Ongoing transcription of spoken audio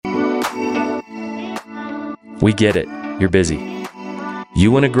We get it. You're busy.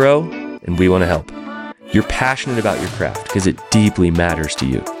 You want to grow, and we want to help. You're passionate about your craft because it deeply matters to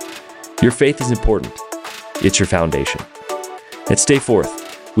you. Your faith is important. It's your foundation. At Stay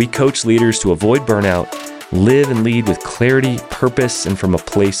Forth, we coach leaders to avoid burnout, live and lead with clarity, purpose, and from a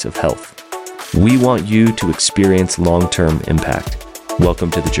place of health. We want you to experience long-term impact.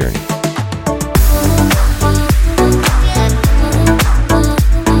 Welcome to the journey.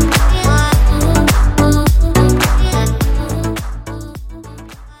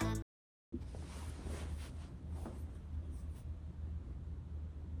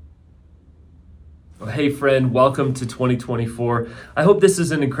 Hey friend, welcome to 2024. I hope this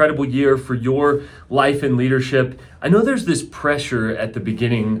is an incredible year for your life and leadership. I know there's this pressure at the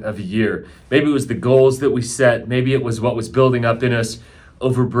beginning of a year. Maybe it was the goals that we set, maybe it was what was building up in us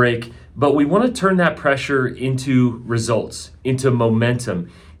over break, but we want to turn that pressure into results, into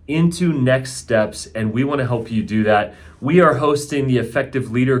momentum, into next steps, and we want to help you do that. We are hosting the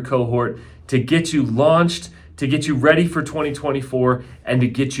Effective Leader Cohort to get you launched, to get you ready for 2024, and to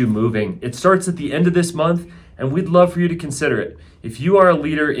get you moving. It starts at the end of this month, and we'd love for you to consider it. If you are a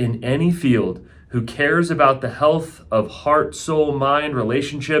leader in any field who cares about the health of heart, soul, mind,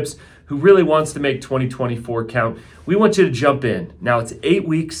 relationships, who really wants to make 2024 count, we want you to jump in. Now it's 8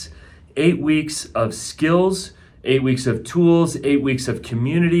 weeks of skills, 8 weeks of tools, 8 weeks of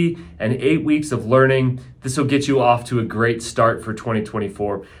community, and 8 weeks of learning. This will get you off to a great start for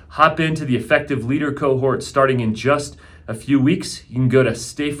 2024. Hop into the Effective Leader Cohort starting in just a few weeks. You can go to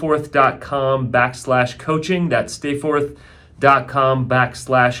stayforth.com/coaching. That's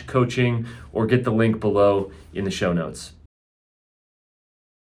stayforth.com/coaching, or get the link below in the show notes.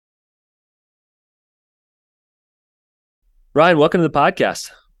 Ryan, welcome to the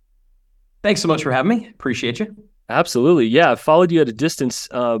podcast. Thanks so much for having me. Appreciate you. Absolutely. Yeah, I've followed you at a distance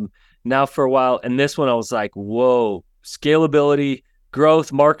now for a while. And this one I was like, whoa, scalability,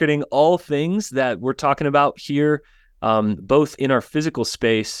 growth, marketing, all things that we're talking about here, both in our physical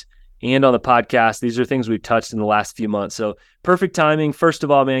space and on the podcast. These are things we've touched in the last few months. So perfect timing. First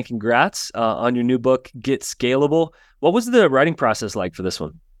of all, man, congrats on your new book, Get Scalable. What was the writing process like for this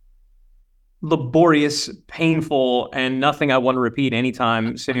one? Laborious, painful, and nothing I want to repeat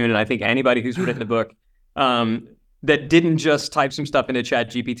anytime soon. And I think anybody who's written the book that didn't just type some stuff into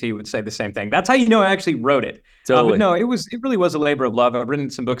ChatGPT would say the same thing. That's how you know I actually wrote it. Totally. But no, it really was a labor of love. I've written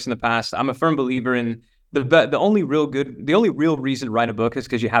some books in the past. I'm a firm believer in the only real reason to write a book is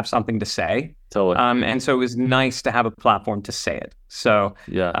because you have something to say. Totally. And so it was nice to have a platform to say it. So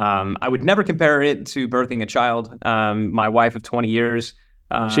yeah. I would never compare it to birthing a child. My wife of 20 years.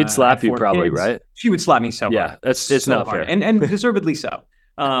 She'd slap you probably, kids. Right? She would slap me so hard. Yeah, it's so not hard. fair. And deservedly so.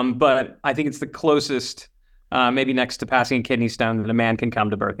 But I think it's the closest, maybe next to passing a kidney stone, that a man can come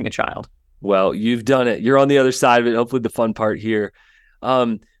to birthing a child. Well, you've done it. You're on the other side of it. Hopefully the fun part here.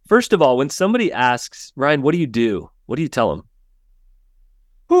 First of all, when somebody asks, Ryan, what do you do? What do you tell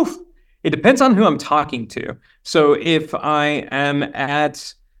them? It depends on who I'm talking to. So if I'm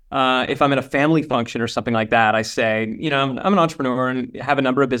at a family function or something like that, I say, I'm an entrepreneur and have a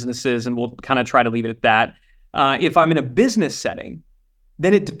number of businesses, and we'll kind of try to leave it at that. If I'm in a business setting,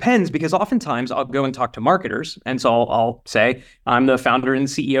 then it depends, because oftentimes I'll go and talk to marketers. And so I'll say, I'm the founder and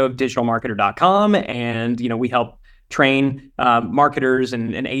CEO of digitalmarketer.com. And, we help train marketers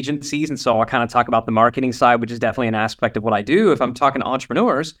and agencies. And so I'll kind of talk about the marketing side, which is definitely an aspect of what I do. If I'm talking to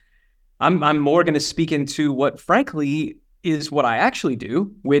entrepreneurs, I'm more going to speak into what, frankly, is what I actually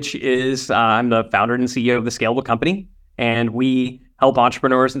do, which is I'm the founder and CEO of the Scalable Company, and we help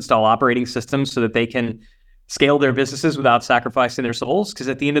entrepreneurs install operating systems so that they can scale their businesses without sacrificing their souls. Because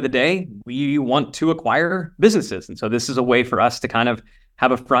at the end of the day, we want to acquire businesses. And so this is a way for us to kind of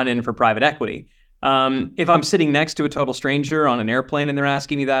have a front end for private equity. If I'm sitting next to a total stranger on an airplane and they're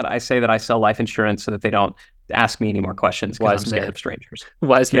asking me that, I say that I sell life insurance so that they don't ask me any more questions, because I'm scared of strangers.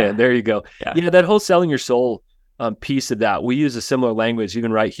 Wise man. There you go. Yeah, that whole selling your soul piece of that. We use a similar language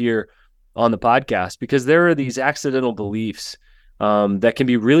even right here on the podcast, because there are these accidental beliefs that can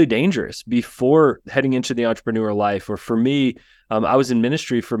be really dangerous before heading into the entrepreneur life. Or for me, I was in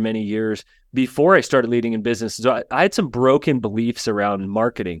ministry for many years before I started leading in business. So I had some broken beliefs around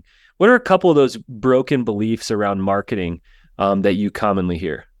marketing. What are a couple of those broken beliefs around marketing that you commonly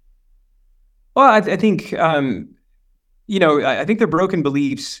hear? Well, I think, I think they're broken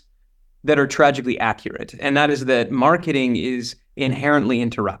beliefs that are tragically accurate. And that is that marketing is inherently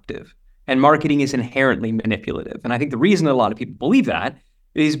interruptive and marketing is inherently manipulative. And I think the reason that a lot of people believe that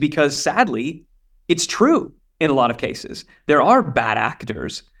is because, sadly, it's true in a lot of cases. There are bad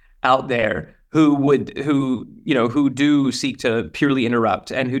actors out there who do seek to purely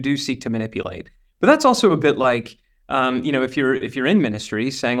interrupt and who do seek to manipulate. But that's also a bit like, if you're in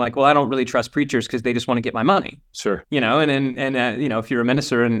ministry, saying like, well, I don't really trust preachers because they just want to get my money. Sure. And if you're a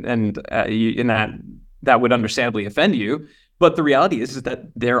minister that would understandably offend you. But the reality is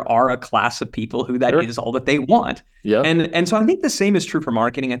that there are a class of people who that is all that they want. Yeah. And so I think the same is true for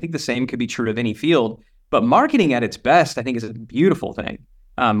marketing. I think the same could be true of any field. But marketing at its best, I think, is a beautiful thing.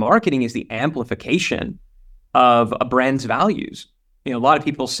 Marketing is the amplification of a brand's values. A lot of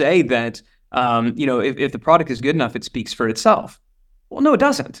people say that, if the product is good enough, it speaks for itself. Well, no, it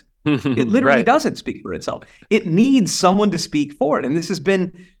doesn't. It literally doesn't speak for itself. It needs someone to speak for it. And this has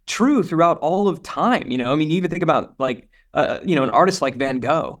been true throughout all of time. You even think about an artist like Van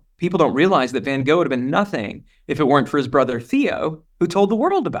Gogh. People don't realize that Van Gogh would have been nothing if it weren't for his brother Theo, who told the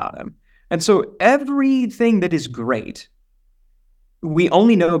world about him. And so everything that is great, we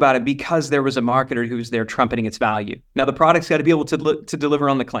only know about it because there was a marketer who was there trumpeting its value. Now, the product's got to be able to deliver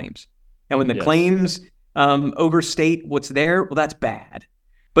on the claims. And when the claims overstate what's there, well, that's bad.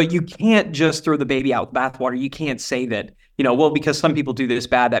 But you can't just throw the baby out with bathwater. You can't say that, because some people do this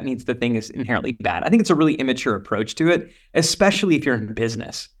bad, that means the thing is inherently bad. I think it's a really immature approach to it, especially if you're in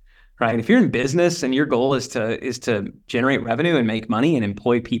business, right? If you're in business and your goal is to generate revenue and make money and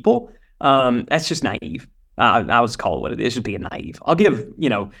employ people, that's just naive. I would call it what it is, just being naive. I'll give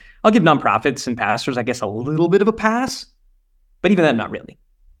nonprofits and pastors, I guess, a little bit of a pass, but even then, not really.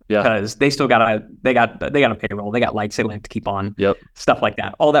 Yeah, because they still got a payroll, they got lights they have to keep on, stuff like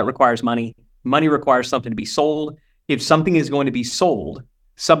that. All that requires money. Money requires something to be sold. If something is going to be sold,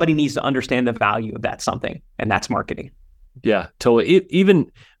 somebody needs to understand the value of that something, and that's marketing. Yeah, totally. Even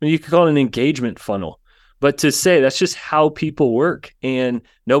you could call it an engagement funnel, but to say that's just how people work, and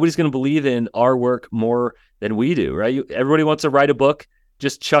nobody's going to believe in our work more than we do, right? Everybody wants to write a book,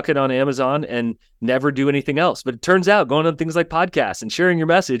 just chuck it on Amazon and never do anything else. But it turns out going on things like podcasts and sharing your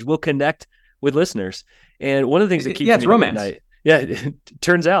message will connect with listeners. And one of the things that keeps me up at night, it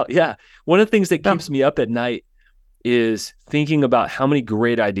turns out, one of the things that keeps me up at night is thinking about how many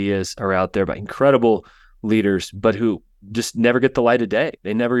great ideas are out there by incredible leaders, but who just never get the light of day.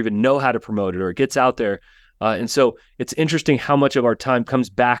 They never even know how to promote it, or it gets out there. And so it's interesting how much of our time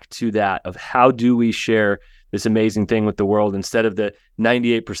comes back to that, of how do we share this amazing thing with the world, instead of the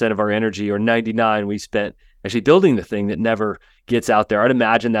 98% of our energy or 99 we spent actually building the thing that never gets out there. I'd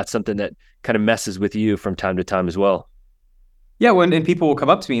imagine that's something that kind of messes with you from time to time as well. Yeah, and people will come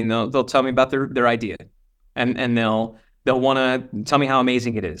up to me and they'll tell me about their idea, and they'll want to tell me how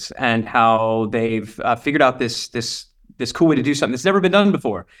amazing it is and how they've figured out this cool way to do something that's never been done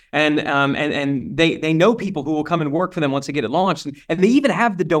before. And they know people who will come and work for them once they get it launched, and they even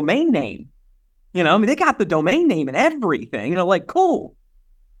have the domain name. They got the domain name and everything. Like, cool.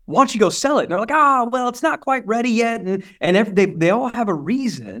 Why don't you go sell it? And they're like, well, it's not quite ready yet. And they all have a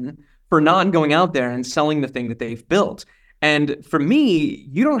reason for not going out there and selling the thing that they've built. And for me,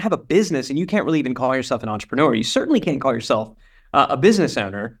 you don't have a business, and you can't really even call yourself an entrepreneur. You certainly can't call yourself a business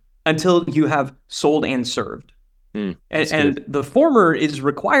owner until you have sold and served. And the former is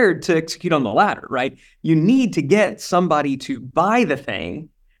required to execute on the latter, right? You need to get somebody to buy the thing.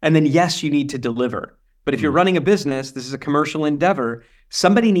 And then, yes, you need to deliver. But if you're running a business, this is a commercial endeavor,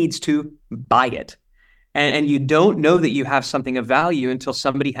 somebody needs to buy it. And you don't know that you have something of value until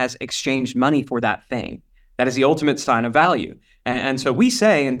somebody has exchanged money for that thing. That is the ultimate sign of value. And so we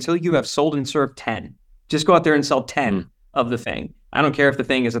say, until you have sold and served 10, just go out there and sell 10 of the thing. I don't care if the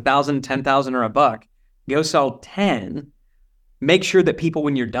thing is 1,000, 10,000, or $1. Go sell 10. Make sure that people,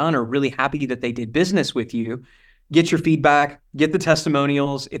 when you're done, are really happy that they did business with you. Get your feedback, get the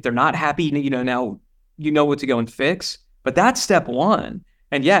testimonials. If they're not happy, now you know what to go and fix. But that's step one.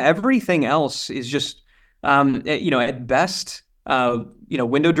 And everything else is just, at best,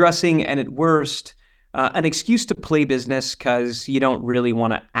 window dressing, and at worst, an excuse to play business because you don't really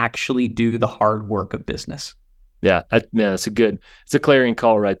want to actually do the hard work of business. Yeah, it's a clarion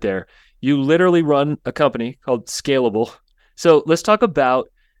call right there. You literally run a company called Scalable. So let's talk about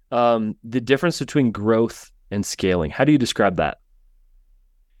the difference between growth and scaling. How do you describe that?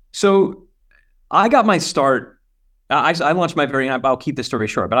 So I got my start. I launched I'll keep this story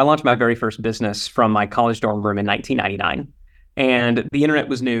short, but I launched my very first business from my college dorm room in 1999. And the internet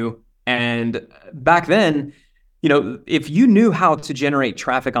was new. And back then, if you knew how to generate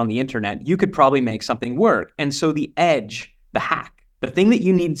traffic on the internet, you could probably make something work. And so the edge, the hack, the thing that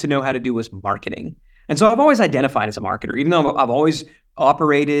you needed to know how to do was marketing. And so I've always identified as a marketer, even though I've always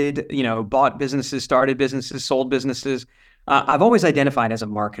operated, bought businesses, started businesses, sold businesses. I've always identified as a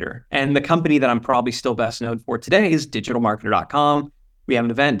marketer. And the company that I'm probably still best known for today is digitalmarketer.com. We have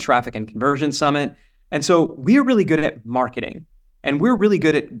an event, Traffic and Conversion Summit. And so we're really good at marketing, and we're really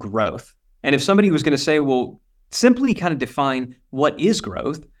good at growth. And if somebody was going to say, well, simply kind of define what is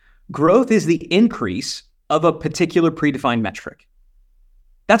growth, growth is the increase of a particular predefined metric.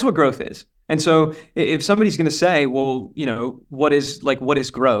 That's what growth is. And so if somebody's going to say, well, what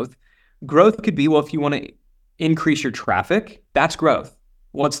is growth? Growth could be, well, if you want to increase your traffic, that's growth.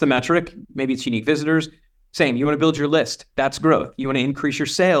 What's the metric? Maybe it's unique visitors. Same. You want to build your list. That's growth. You want to increase your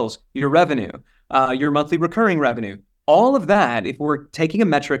sales, your revenue, your monthly recurring revenue. All of that, if we're taking a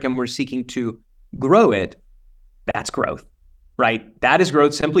metric and we're seeking to grow it, that's growth, right? That is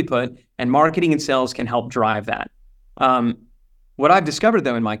growth, simply put, and marketing and sales can help drive that. What I've discovered,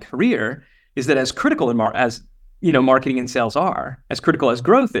 though, in my career is that as critical as marketing and sales are, as critical as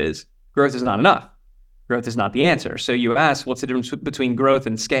growth is not enough. Growth is not the answer. So you ask, what's the difference between growth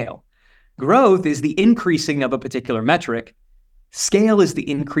and scale? Growth is the increasing of a particular metric. Scale is the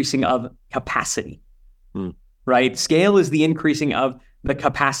increasing of capacity, right? Scale is the increasing of the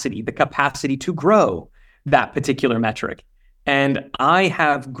capacity to grow that particular metric. And I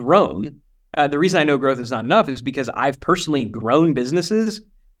have grown. The reason I know growth is not enough is because I've personally grown businesses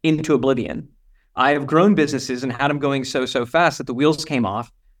into oblivion. I have grown businesses and had them going so fast that the wheels came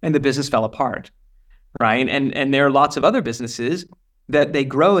off and the business fell apart, right? And there are lots of other businesses that they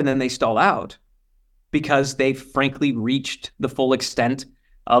grow and then they stall out because they've frankly reached the full extent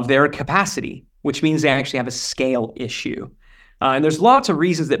of their capacity, which means they actually have a scale issue. And there's lots of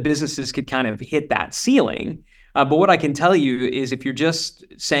reasons that businesses could kind of hit that ceiling. But what I can tell you is if you're just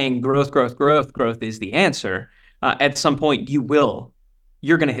saying growth is the answer, at some point you're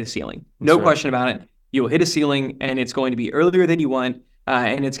going to hit a ceiling. No question about it. You'll hit a ceiling and it's going to be earlier than you want.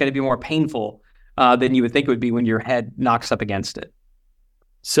 And it's going to be more painful than you would think it would be when your head knocks up against it.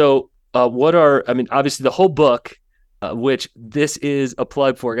 So obviously the whole book, which this is a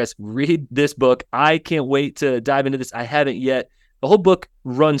plug for, guys, read this book. I can't wait to dive into this. I haven't yet. The whole book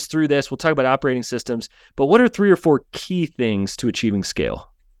runs through this. We'll talk about operating systems, but what are 3 or 4 key things to achieving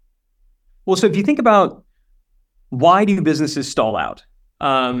scale? Well, so if you think about why do businesses stall out?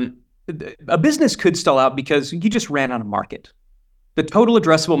 A business could stall out because you just ran out of market. The total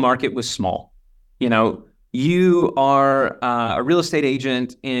addressable market was small. You are a real estate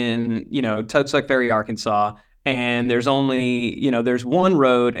agent in, Tuckson Ferry, Arkansas, and there's only, there's one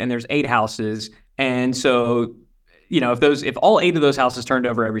road and there's 8 houses. And so, if all 8 of those houses turned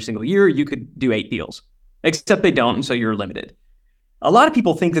over every single year, you could do 8 deals, except they don't. And so you're limited. A lot of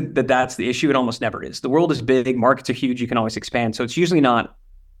people think that that's the issue. It almost never is. The world is big. Markets are huge. You can always expand. So it's usually not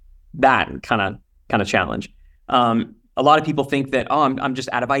that kind of challenge. A lot of people think that, I'm just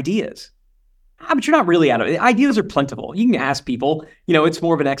out of ideas. But you're not really out of it. Ideas are plentiful. You can ask people, it's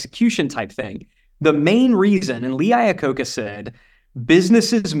more of an execution type thing. The main reason, and Lee Iacocca said,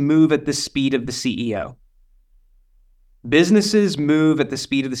 businesses move at the speed of the CEO. Businesses move at the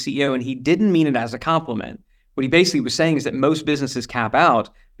speed of the CEO, and he didn't mean it as a compliment. What he basically was saying is that most businesses cap out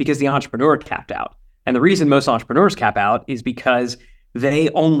because the entrepreneur capped out. And the reason most entrepreneurs cap out is because they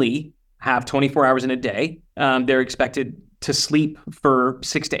only have 24 hours in a day. They're expected to sleep for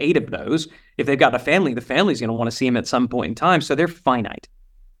 6 to 8 of those. If they've got a family, the family's going to want to see them at some point in time. So they're finite.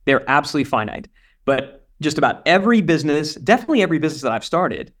 They're absolutely finite. But just about every business, definitely every business that I've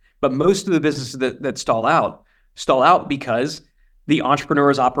started, but most of the businesses that stall out because the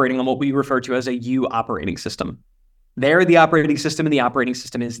entrepreneur is operating on what we refer to as a U operating system. They're the operating system and the operating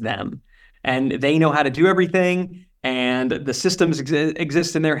system is them. And they know how to do everything and the systems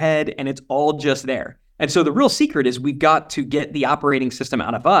exist in their head and it's all just there. And so the real secret is we've got to get the operating system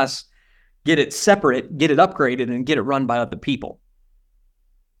out of us, get it separate, get it upgraded, and get it run by other people.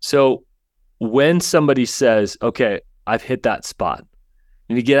 So when somebody says, okay, I've hit that spot,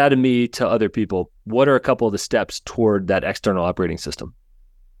 and you get out of me to other people, what are a couple of the steps toward that external operating system?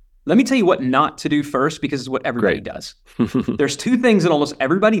 Let me tell you what not to do first, because it's what everybody does. There's 2 things that almost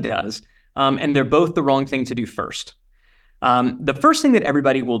everybody does, and they're both the wrong thing to do first. The first thing that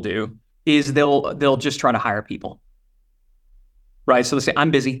everybody will do is they'll just try to hire people, right? So they say, I'm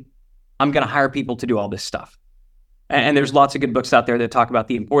busy. I'm going to hire people to do all this stuff. And there's lots of good books out there that talk about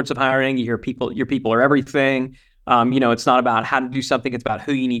the importance of hiring. You hear your people are everything. It's not about how to do something. It's about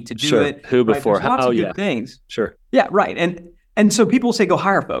who you need to do it. Who before how. Lots of good things. Sure. Yeah, right. And so people say, go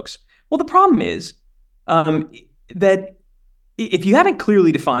hire folks. Well, the problem is that if you haven't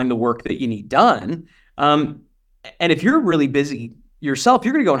clearly defined the work that you need done, and if you're really busy yourself,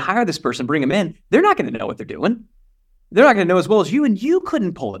 you're going to go and hire this person, bring them in. They're not going to know what they're doing. They're not going to know as well as you, and you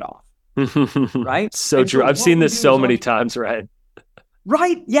couldn't pull it off. Right? So true. I've seen this so many times, right?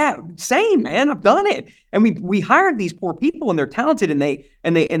 Right? Yeah, same, man. I've done it. And we hired these poor people and they're talented and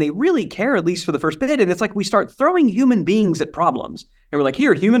they really care, at least for the first bit. And it's like we start throwing human beings at problems. And we're like,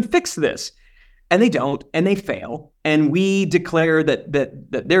 here, human, fix this. And they don't, and they fail. And we declare that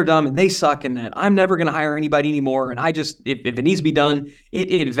they're dumb and they suck and that I'm never going to hire anybody anymore. And I just, if it needs to be done,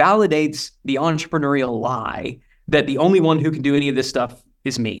 it validates the entrepreneurial lie that the only one who can do any of this stuff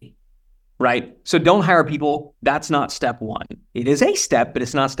is me. Right? So don't hire people. That's not step one. It is a step, but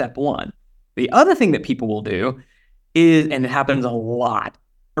it's not step one. The other thing that people will do is, and it happens a lot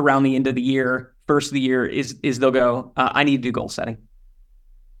around the end of the year, first of the year, is they'll go, I need to do goal setting.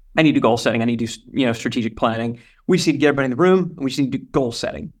 I need to do goal setting. I need to do, strategic planning. We just need to get everybody in the room and we just need to do goal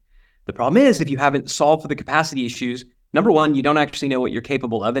setting. The problem is if you haven't solved for the capacity issues, number one, you don't actually know what you're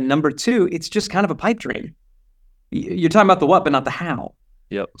capable of. And number two, it's just kind of a pipe dream. You're talking about the what, but not the how.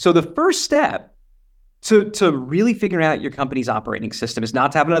 Yep. So the first step to really figuring out your company's operating system is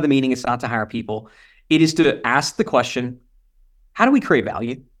not to have another meeting. It's not to hire people. It is to ask the question, how do we create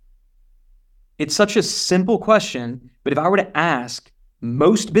value? It's such a simple question, but if I were to ask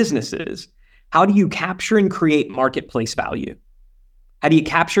most businesses, how do you capture and create marketplace value? How do you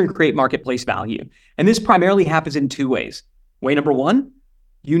capture and create marketplace value? And this primarily happens in two ways. Way number one,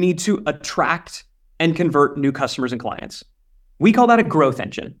 you need to attract and convert new customers and clients. We call that a growth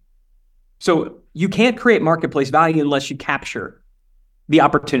engine. So you can't create marketplace value unless you capture the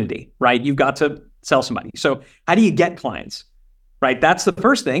opportunity, right? You've got to sell somebody. So how do you get clients, right? That's the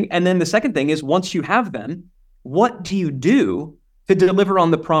first thing. And then the second thing is once you have them, what do you do to deliver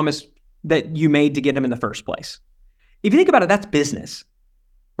on the promise that you made to get them in the first place? If you think about it, that's business,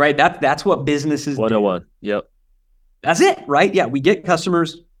 right? That's what businesses 101. do. Yep. That's it, right? Yeah, we get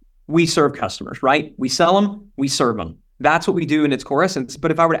customers, we serve customers, right? We sell them, we serve them. That's what we do in its core essence.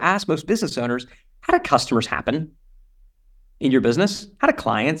 But if I were to ask most business owners, how do customers happen in your business? How do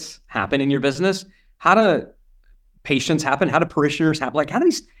clients happen in your business? How do patients happen? How do parishioners happen? Like, how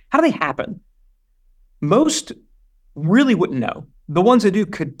do they happen? Most really wouldn't know. The ones that do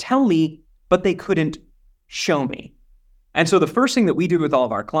could tell me, but they couldn't show me. And so the first thing that we do with all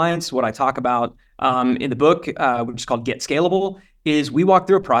of our clients, what I talk about in the book, which is called Get Scalable, is we walk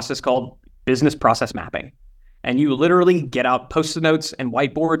through a process called business process mapping. And you literally get out Post-it notes and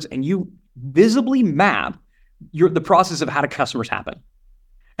whiteboards and you visibly map the process of how do customers happen.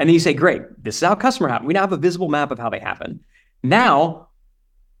 And then you say, great, this is how customer happen. We now have a visible map of how they happen. Now,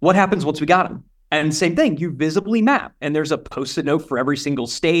 what happens once we got them? And same thing, you visibly map. And there's a Post-it note for every single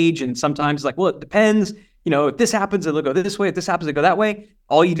stage. And sometimes like, well, it depends. If this happens, it'll go this way. If this happens, it'll go that way.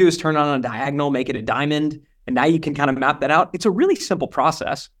 All you do is turn it on a diagonal, make it a diamond. And now you can kind of map that out. It's a really simple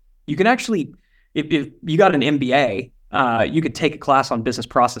process. You can actually, if you got an MBA, you could take a class on business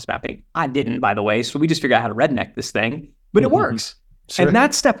process mapping. I didn't, by the way. So we just figured out how to redneck this thing, but it works. Sure. And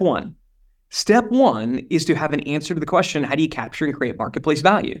that's step one. Step one is to have an answer to the question, how do you capture and create marketplace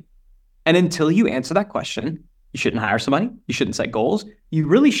value? And until you answer that question, you shouldn't hire somebody. You shouldn't set goals. You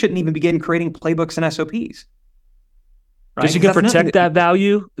really shouldn't even begin creating playbooks and SOPs. Right? Because you can protect that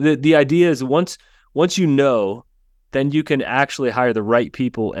value. The idea is once you know, then you can actually hire the right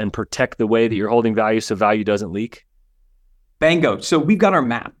people and protect the way that you're holding value so value doesn't leak. Bingo. So we've got our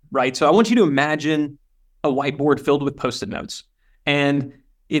map, right? So I want you to imagine a whiteboard filled with Post-it notes. And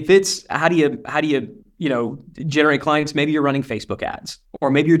if it's how do you generate clients, maybe you're running Facebook ads,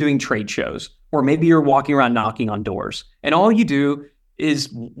 or maybe you're doing trade shows, or maybe you're walking around knocking on doors. And all you do is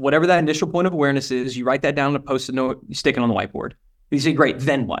whatever that initial point of awareness is, you write that down on a Post-it note, you stick it on the whiteboard. And you say, great,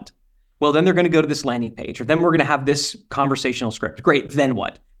 then what? Well, then they're going to go to this landing page, or then we're going to have this conversational script. Great, then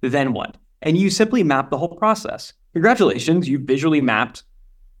what? Then what? And you simply map the whole process. Congratulations, you visually mapped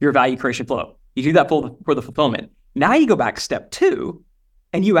your value creation flow. You do that for the fulfillment. Now you go back step two,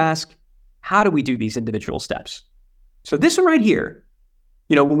 and you ask, how do we do these individual steps? So this one right here,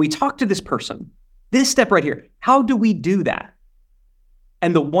 when we talk to this person, this step right here, how do we do that?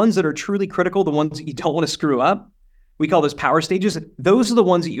 And the ones that are truly critical, the ones that you don't want to screw up, we call those power stages. Those are the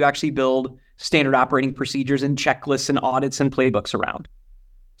ones that you actually build standard operating procedures and checklists and audits and playbooks around.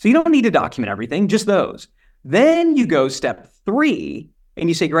 So you don't need to document everything, just those. Then you go step three and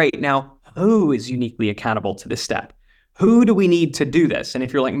you say, great, now who is uniquely accountable to this step? Who do we need to do this? And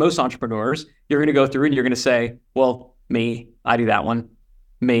if you're like most entrepreneurs, you're going to go through and you're going to say, well, me, I do that one.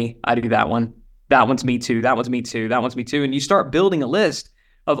 Me, I do that one. That one's me too. That one's me too. That one's me too. And you start building a list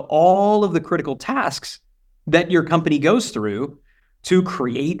of all of the critical tasks that your company goes through to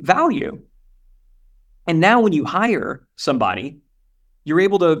create value. And now when you hire somebody, you're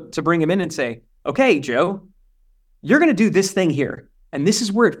able to bring them in and say, okay, Joe, you're going to do this thing here. And this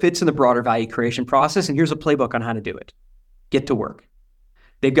is where it fits in the broader value creation process. And here's a playbook on how to do it. Get to work.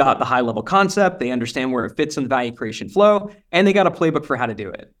 They've got the high level concept. They understand where it fits in the value creation flow, and they got a playbook for how to do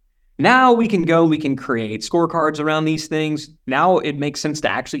it. Now we can create scorecards around these things. Now it makes sense to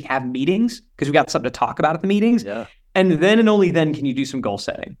actually have meetings because we got something to talk about at the meetings. Yeah. And then and only then can you do some goal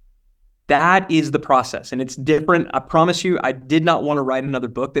setting. That is the process. And it's different. I promise you, I did not want to write another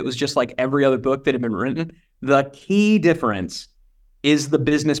book that was just like every other book that had been written. The key difference is the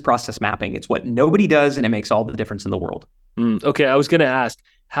business process mapping. It's what nobody does, and it makes all the difference in the world. Okay, I was going to ask,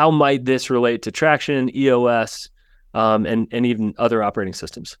 how might this relate to Traction, EOS, and even other operating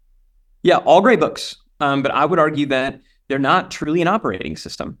systems? Yeah, all great books. But I would argue that they're not truly an operating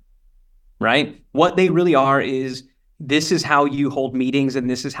system, right? What they really are is, this is how you hold meetings, and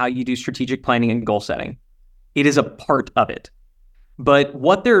this is how you do strategic planning and goal setting. It is a part of it. But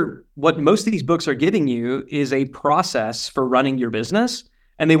what most of these books are giving you is a process for running your business,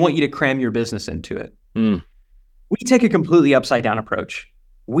 and they want you to cram your business into it. We take a completely upside down approach.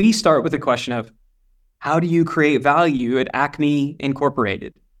 We start with the question of, how do you create value at Acme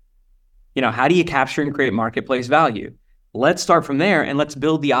Incorporated? How do you capture and create marketplace value? Let's start from there, and let's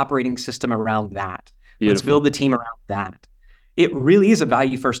build the operating system around that. Beautiful. Let's build the team around that. It really is a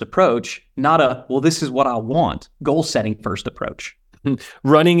value first approach, not a, well, this is what I want, goal setting first approach.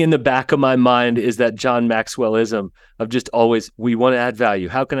 Running in the back of my mind is that John Maxwellism of just always, we want to add value.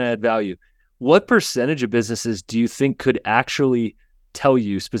 How can I add value? What percentage of businesses do you think could actually tell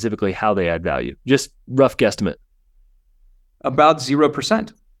you specifically how they add value? Just rough guesstimate. About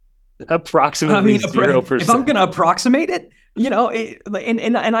 0%. Approximately 0%. If I'm going to approximate it,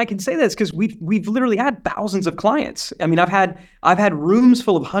 and I can say this because we've literally had thousands of clients. I mean, I've had rooms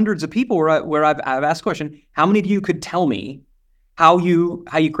full of hundreds of people where I've asked the question, how many of you could tell me how you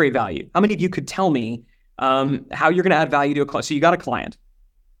create value? How many of you could tell me how you're going to add value to a client? So you got a client,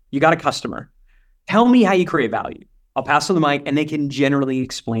 you got a customer. Tell me how you create value. I'll pass on the mic, and they can generally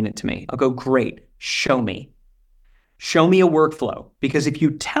explain it to me. I'll go, great, show me. Show me a workflow, because if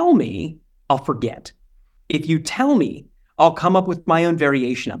you tell me, I'll forget. If you tell me, I'll come up with my own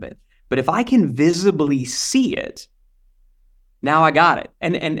variation of it. But if I can visibly see it, now I got it.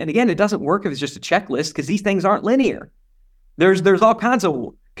 And again, it doesn't work if it's just a checklist, because these things aren't linear. There's all kinds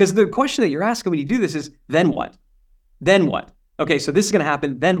of, because the question that you're asking when you do this is, then what? Then what? Okay, so this is going to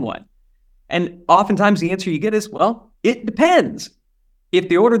happen, then what? And oftentimes the answer you get is, well, it depends. If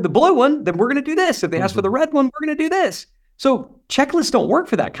they ordered the blue one, then we're going to do this. If they asked for the red one, we're going to do this. So checklists don't work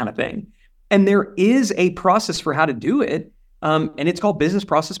for that kind of thing. And there is a process for how to do it, and it's called business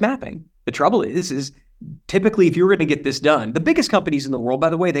process mapping. The trouble is typically if you're going to get this done, the biggest companies in the world, by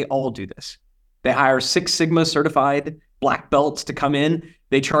the way, they all do this. They hire Six Sigma certified black belts to come in.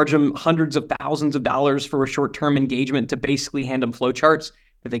 They charge them hundreds of thousands of dollars for a short-term engagement to basically hand them flowcharts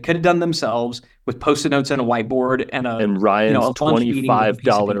that they could have done themselves with Post-it notes and a whiteboard and Ryan's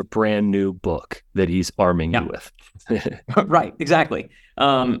 $25 brand new book that he's arming you with. Right, exactly.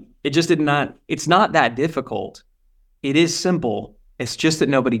 It's not that difficult. It is simple. It's just that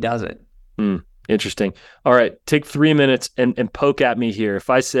nobody does it. Interesting. All right, take 3 minutes and poke at me here. If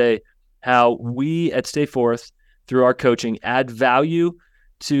I say how we at Stay Forth, through our coaching, add value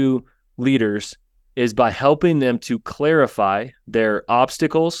to leaders is by helping them to clarify their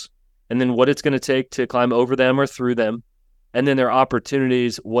obstacles and then what it's going to take to climb over them or through them, and then their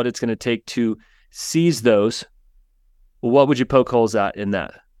opportunities, what it's going to take to seize those. What would you poke holes at in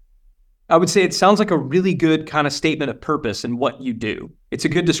that? I would say it sounds like a really good kind of statement of purpose in what you do. It's a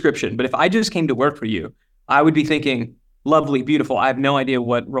good description, but if I just came to work for you, I would be thinking, lovely, beautiful, I have no idea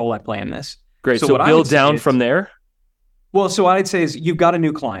what role I play in this. Great. So build down from there? Well, so what I'd say is you've got a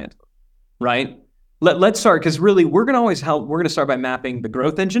new client, right? Let's start, because really we're going to always help. We're going to start by mapping the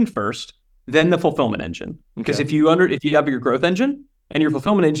growth engine first, then the fulfillment engine. Because if you have your growth engine and your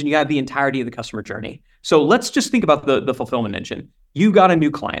fulfillment engine, you have the entirety of the customer journey. So let's just think about the fulfillment engine. You got a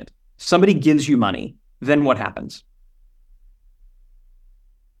new client. Somebody gives you money. Then what happens?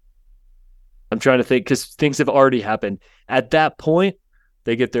 I'm trying to think, because things have already happened. At that point,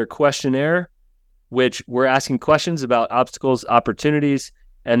 they get their questionnaire, which we're asking questions about obstacles, opportunities,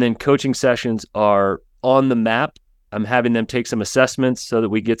 and then coaching sessions are on the map. I'm having them take some assessments so that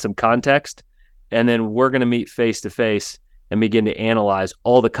we get some context. And then we're going to meet face to face and begin to analyze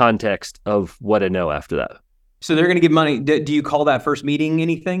all the context of what I know after that. So they're going to give money. Do you call that first meeting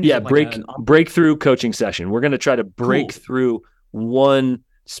anything? Yeah, breakthrough coaching session. We're going to try to break through one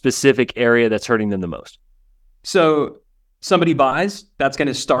specific area that's hurting them the most. So somebody buys, that's going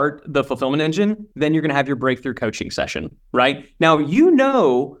to start the fulfillment engine. Then you're going to have your breakthrough coaching session, right? Now,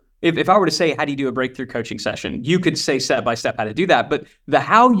 if I were to say, how do you do a breakthrough coaching session? You could say step by step how to do that. But the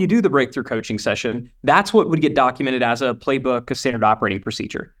how you do the breakthrough coaching session, that's what would get documented as a playbook, a standard operating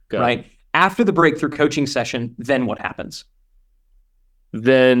procedure, right? After the breakthrough coaching session, then what happens?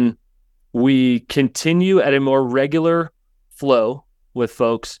 Then we continue at a more regular flow with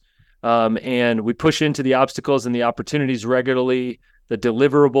folks, and we push into the obstacles and the opportunities regularly. The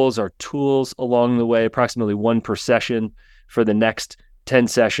deliverables are tools along the way, approximately 1 per session for the next 10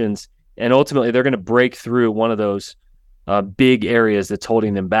 sessions. And ultimately, they're going to break through one of those big areas that's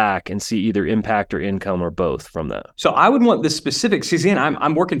holding them back and see either impact or income or both from that. So I would want the specifics. Suzanne,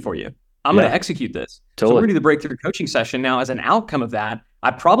 I'm working for you. I'm going to execute this. Totally. So we're going to do the breakthrough coaching session. Now, as an outcome of that, I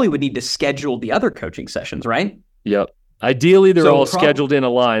probably would need to schedule the other coaching sessions, right? Yep. Ideally, they're all scheduled in a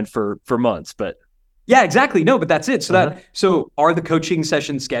line for months, but yeah, exactly. No, but that's it. So so are the coaching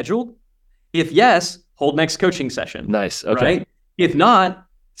sessions scheduled? If yes, hold next coaching session. Nice. Okay. Right? If not,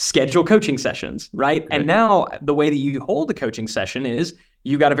 schedule coaching sessions, right? And now the way that you hold the coaching session is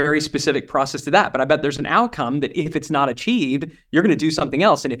you got a very specific process to that. But I bet there's an outcome that if it's not achieved, you're going to do something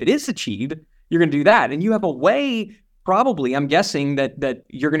else. And if it is achieved, you're going to do that. And you have a way, probably, I'm guessing that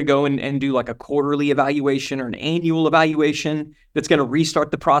you're going to go and do like a quarterly evaluation or an annual evaluation that's going to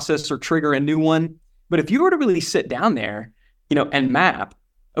restart the process or trigger a new one. But if you were to really sit down there, and map,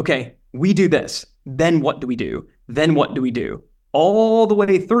 okay, we do this, then what do we do? Then what do we do? All the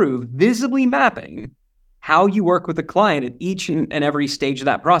way through, visibly mapping how you work with the client at each and every stage of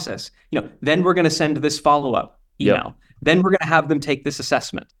that process. Then we're going to send this follow-up email. Yep. Then we're going to have them take this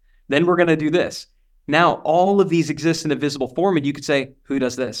assessment. Then we're going to do this. Now, all of these exist in a visible form, and you could say, who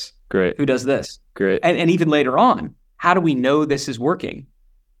does this? Great. Who does this? Great. And even later on, how do we know this is working?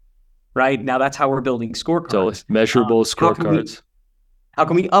 Right? Now, that's how we're building scorecards. Totally. Measurable scorecards. How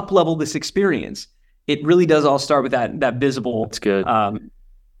can we up-level this experience? It really does all start with that visible That's good.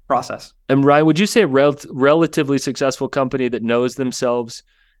 Process. And Ryan, would you say a relatively successful company that knows themselves,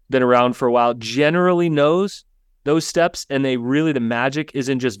 been around for a while, generally knows those steps, and the magic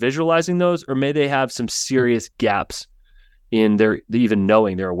isn't just visualizing those, or may they have some serious gaps in their even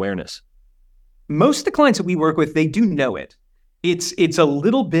knowing their awareness? Most of the clients that we work with, they do know it. It's a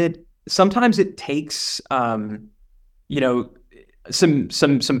little bit, sometimes it takes some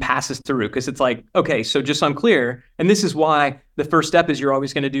passes through, because it's like, okay, so just so I'm clear, and this is why the first step is you're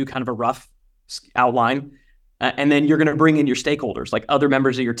always going to do kind of a rough outline, and then you're going to bring in your stakeholders, like other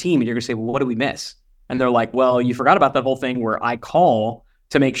members of your team, and you're going to say, well, what did we miss? And they're like, well, you forgot about that whole thing where I call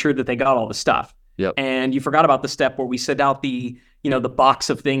to make sure that they got all the stuff. Yep. And you forgot about the step where we send out the box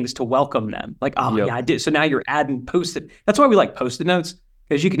of things to welcome them. Like, yeah, I did. So now you're adding Post-it. That's why we like Post-it notes,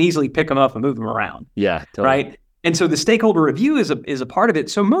 because you can easily pick them up and move them around. Yeah, totally. Right. And so the stakeholder review is a part of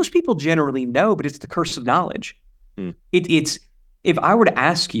it. So most people generally know, but it's the curse of knowledge. It's if I were to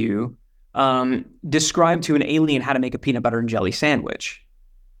ask you, describe to an alien how to make a peanut butter and jelly sandwich,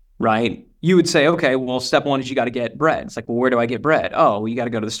 right? You would say, okay, well, step one is you got to get bread. It's like, well, where do I get bread? Oh, well, you got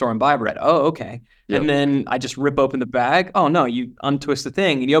to go to the store and buy bread. Oh, okay. Yep. And then I just rip open the bag. Oh, no, you untwist the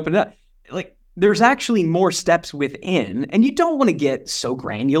thing and you open it up. Like, there's actually more steps within, and you don't want to get so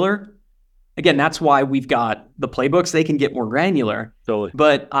granular. Again, that's why we've got the playbooks. They can get more granular. Totally.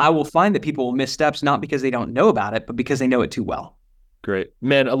 But I will find that people will miss steps, not because they don't know about it, but because they know it too well. Great.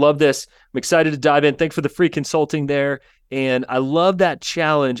 Man, I love this. I'm excited to dive in. Thanks for the free consulting there. And I love that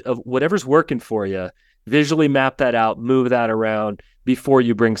challenge of whatever's working for you, visually map that out, move that around before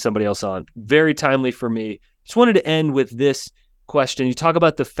you bring somebody else on. Very timely for me. Just wanted to end with this question. You talk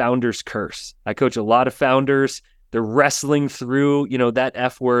about the founder's curse. I coach a lot of founders. They're wrestling through, that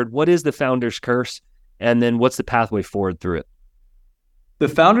F word. What is the founder's curse? And then what's the pathway forward through it? The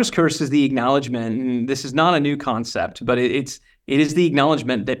founder's curse is the acknowledgement, and this is not a new concept, but it is the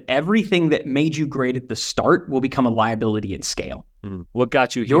acknowledgement that everything that made you great at the start will become a liability at scale. What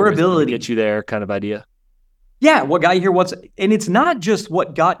got you here? Your ability to get you there kind of idea. Yeah, what got you here? And it's not just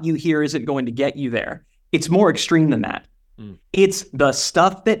what got you here isn't going to get you there. It's more extreme than that. It's the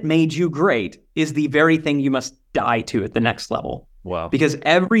stuff that made you great is the very thing you must die to at the next level. Wow. Because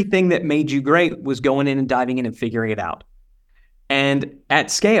everything that made you great was going in and diving in and figuring it out. And at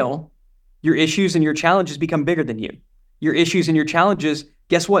scale, your issues and your challenges become bigger than you. Your issues and your challenges,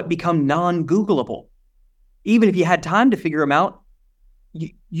 guess what, become non-Googleable. Even if you had time to figure them out,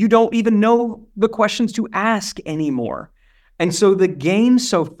 you don't even know the questions to ask anymore. And so the game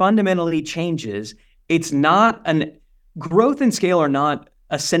so fundamentally changes. It's not growth and scale are not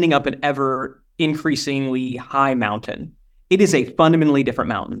ascending up an ever increasingly high mountain. It is a fundamentally different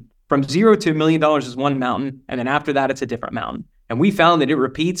mountain. From $0 to $1 million is one mountain, and then after that, it's a different mountain. And we found that it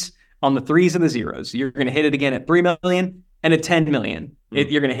repeats on the threes and the zeros. You're going to hit it again at 3 million, and at 10 million.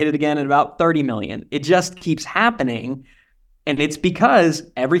 You're going to hit it again at about 30 million. It just keeps happening. And it's because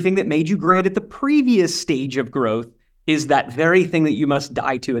everything that made you great at the previous stage of growth is that very thing that you must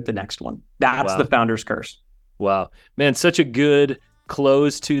die to at the next one. That's the founder's curse. Wow. Man, such a good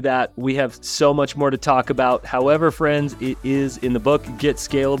close to that. We have so much more to talk about. However, friends, it is in the book, Get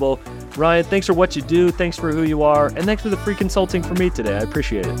Scalable. Ryan, thanks for what you do. Thanks for who you are. And thanks for the free consulting for me today. I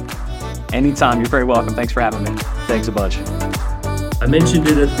appreciate it. Anytime. You're very welcome. Thanks for having me. Thanks a bunch. I mentioned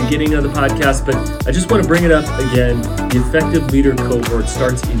it at the beginning of the podcast, but I just want to bring it up again. The Effective Leader cohort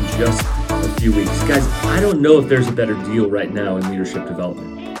starts in just a few weeks. Guys, I don't know if there's a better deal right now in leadership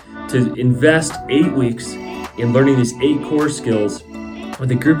development. To invest 8 weeks in learning these 8 core skills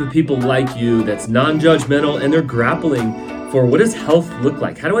with a group of people like you that's non-judgmental, and they're grappling for, what does health look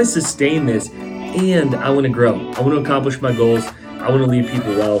like? How do I sustain this? And I want to grow. I want to accomplish my goals. I want to lead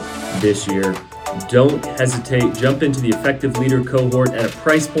people well this year. Don't hesitate. Jump into the Effective Leader cohort at a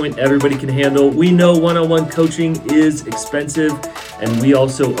price point everybody can handle. We know one-on-one coaching is expensive, and we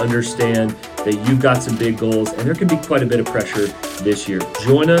also understand that you've got some big goals, and there can be quite a bit of pressure this year.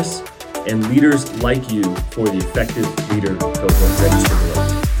 Join us and leaders like you for the Effective Leader cohort. Register